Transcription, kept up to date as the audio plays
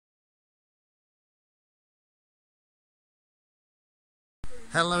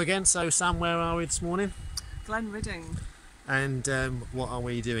Hello again. So Sam, where are we this morning? Glenridding. And what are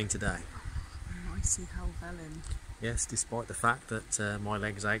we doing today? Mighty Helvellyn. Yes, despite the fact that my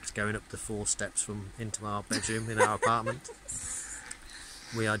legs ached going up the 4 steps into our bedroom in our apartment,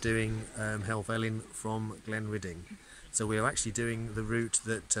 we are doing Helvellyn from Glenridding. So we are actually doing the route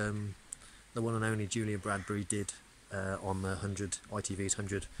that the one and only Julia Bradbury did on the ITV's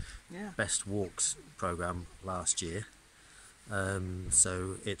 100 Best Walks programme last year.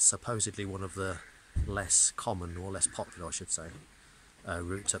 So it's supposedly one of the less common, or less popular I should say,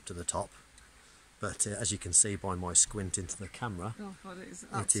 routes up to the top. But as you can see by my squint into the camera,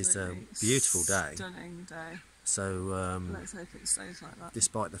 it is a beautiful day. Stunning day. So let's hope it stays like that.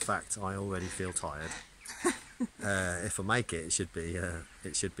 Despite the fact I already feel tired, if I make it, it should be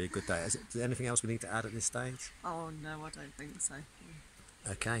a good day. Is there anything else we need to add at this stage? Oh no, I don't think so.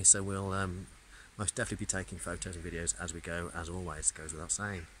 Okay, so we'll most definitely be taking photos and videos as we go, as always, goes without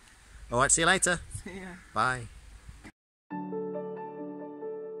saying. Alright, see you later. See ya. Bye.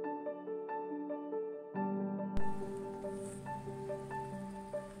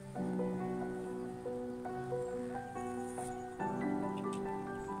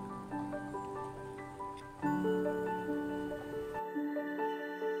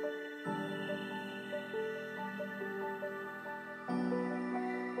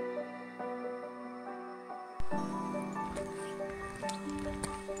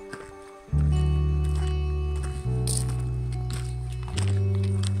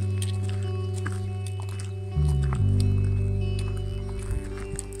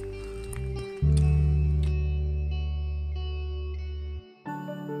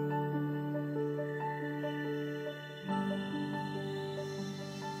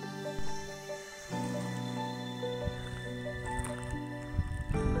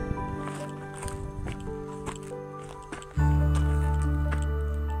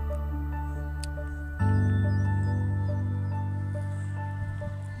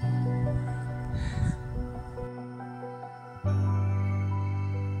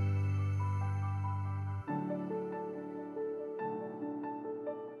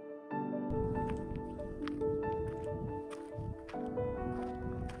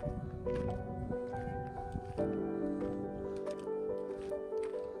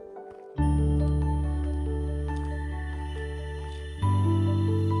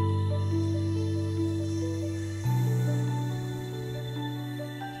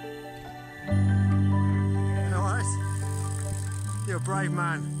 You're a brave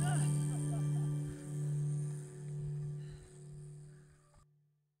man.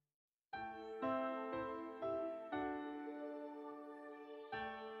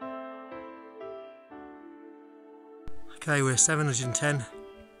 Okay, we're 710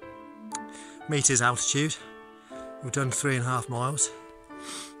 metres altitude. We've done 3.5 miles.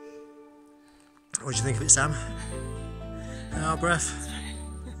 What do you think of it, Sam? Our breath?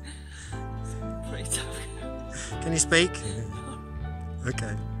 Pretty tough. Can you speak?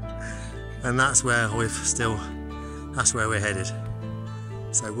 Okay. And that's where we're headed.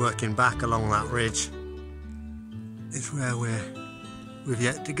 So working back along that ridge is where we've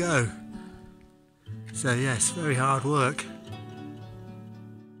yet to go. So yes, very hard work.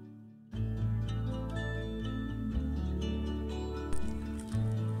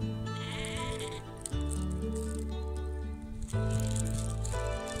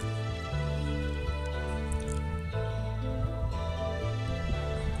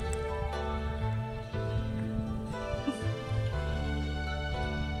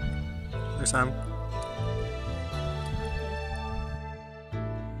 Sam.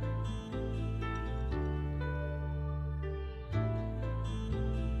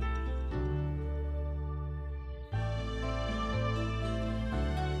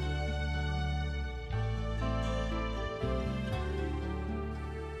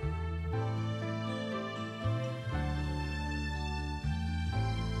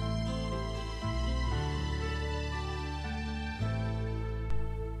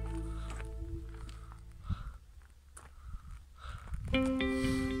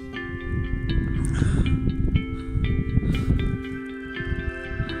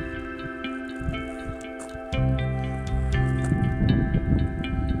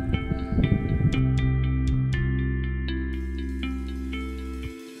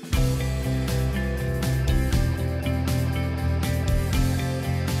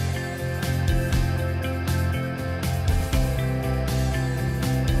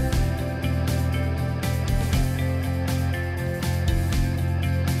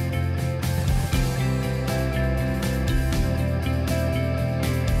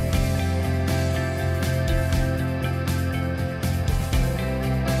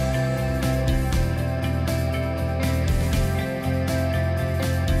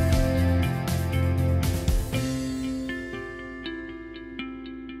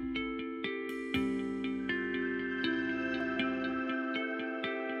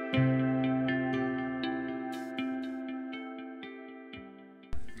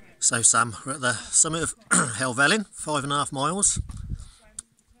 So Sam, we're at the summit of Helvellyn, 5.5 miles.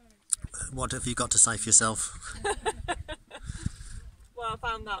 What have you got to say for yourself? Well, I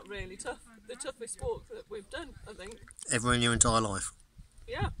found that really tough. The toughest walk that we've done, I think. Ever in your entire life?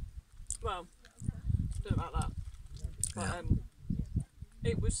 Yeah. Well, I don't know about that. But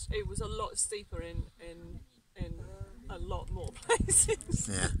Yeah. it was a lot steeper in a lot more places.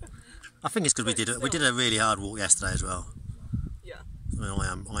 Yeah. I think it's because we did a really hard walk yesterday as well. Yeah. I mean,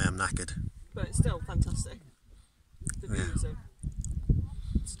 I am knackered. But it's still fantastic. The views are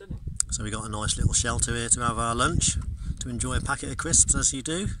stunning. So we got a nice little shelter here to have our lunch, to enjoy a packet of crisps as you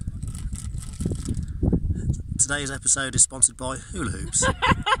do. Today's episode is sponsored by hula hoops.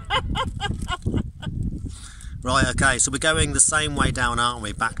 Right, okay, so we're going the same way down, aren't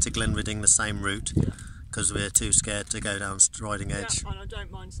we? Back to Glenridding, the same route, because we're too scared to go down Striding Edge. Yeah, and I don't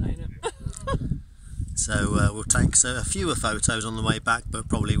mind saying it. So we'll take a fewer photos on the way back, but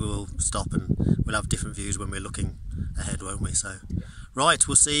probably we'll stop and we'll have different views when we're looking ahead, won't we? So, right,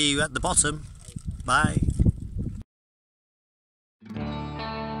 we'll see you at the bottom. Bye.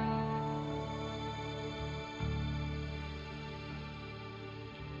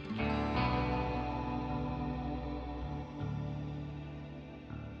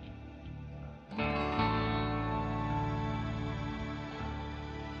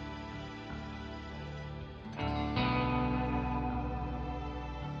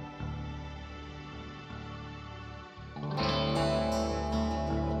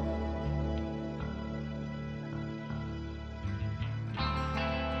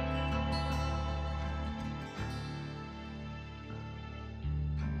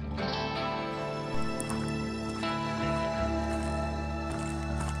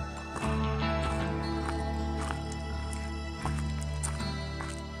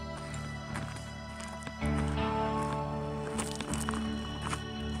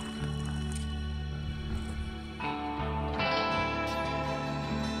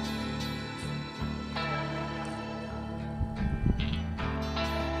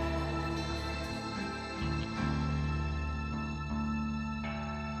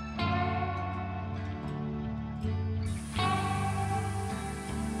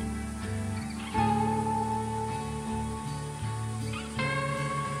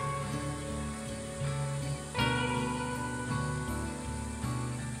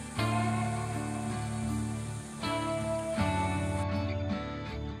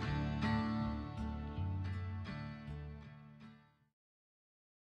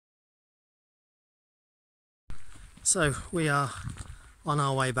 So we are on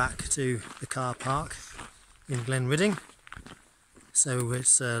our way back to the car park in Glenridding. So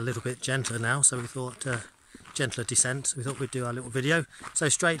it's a little bit gentler now, so we thought gentler descent. We thought we'd do our little video. So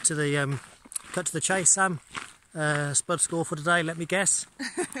straight to the cut to the chase, Sam. Spud score for today, let me guess.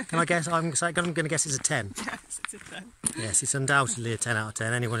 Can I guess? I'm going to guess it's a 10. Yes, it's a 10. Yes, it's undoubtedly a 10 out of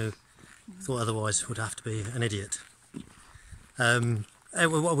 10. Anyone who thought otherwise would have to be an idiot.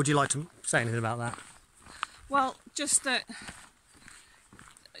 What would you like to say anything about that? Well, just that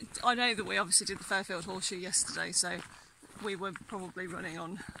I know that we obviously did the Fairfield Horseshoe yesterday, so we were probably running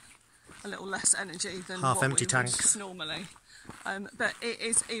on a little less energy than half what empty we tanks would normally. But it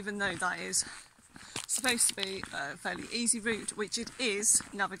is, even though that is supposed to be a fairly easy route, which it is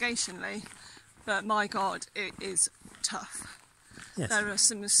navigationally, but my God, it is tough. Yes. There are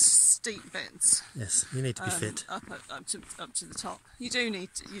some steep bits. Yes, you need to be fit. Up to the top. You do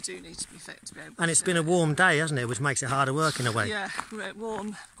need to be fit to be able. And it's been a warm day, hasn't it, which makes it harder work in a way. Yeah,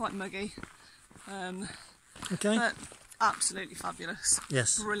 warm, quite muggy. Okay. But absolutely fabulous.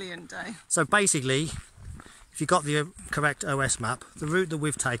 Yes. Brilliant day. So basically, if you got the correct OS map, the route that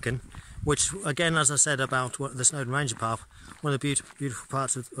we've taken, which again, as I said about the Snowdon Ranger Path, one of the beautiful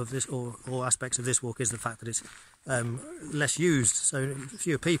parts of this, or aspects of this walk, is the fact that it's less used, so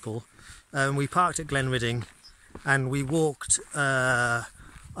fewer people. We parked at Glenridding and we walked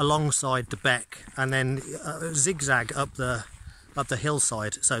alongside the Beck and then zigzag up the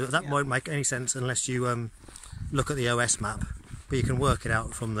hillside. So that won't make any sense unless you look at the OS map, but you can work it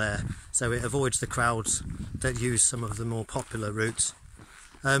out from there. So it avoids the crowds that use some of the more popular routes.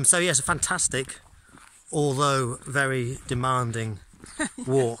 So yes, a fantastic, although very demanding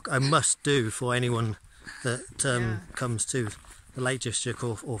walk. A must do for anyone that comes to the Lake District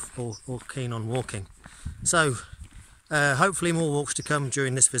or keen on walking. So hopefully more walks to come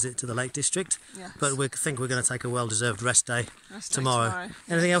during this visit to the Lake District. Yes. But we think we're going to take a well-deserved rest day tomorrow.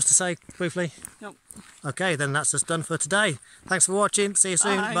 Anything else to say briefly? Nope. Okay, then that's us done for today. Thanks for watching. See you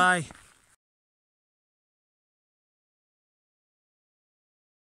soon. Bye.